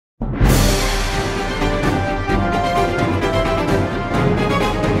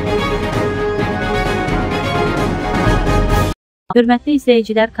Hörmətli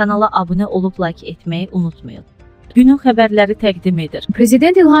izləyicilər, kanala abunə olub like etməyi unutmayın. Günün xəbərləri təqdim edir.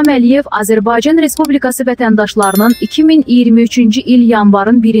 Prezident İlham Əliyev Azərbaycan Respublikası vətəndaşlarının 2023-cü il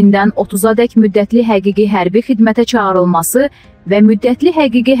yanvarın 1-dən 30-adək müddətli həqiqi hərbi xidmətə çağırılması və müddətli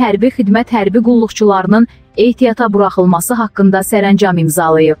həqiqi hərbi xidmət hərbi qulluqçularının ehtiyata buraxılması haqqında sərəncam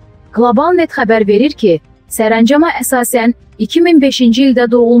imzalayıb. Qlobal Net xəbər verir ki, sərəncama əsasən 2005-ci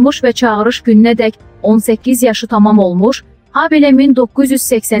ildə doğulmuş və çağırış gününədək 18 yaşı tamam olmuş, habelə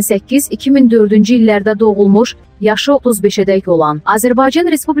 1988-2004-cü illərdə doğulmuş, yaşı 35-ədək olan,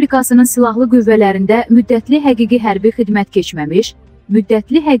 Azərbaycan Respublikasının silahlı qüvvələrində müddətli həqiqi hərbi xidmət keçməmiş,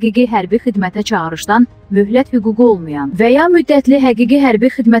 müddətli həqiqi hərbi xidmətə çağırışdan möhlət hüququ olmayan və ya müddətli həqiqi hərbi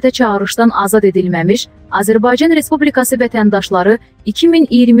xidmətə çağırışdan azad edilməmiş Azərbaycan Respublikası vətəndaşları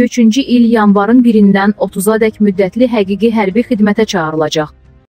 2023-cü il yanvarın 1-dən 30-adək müddətli həqiqi hərbi xidmətə çağırılacaq.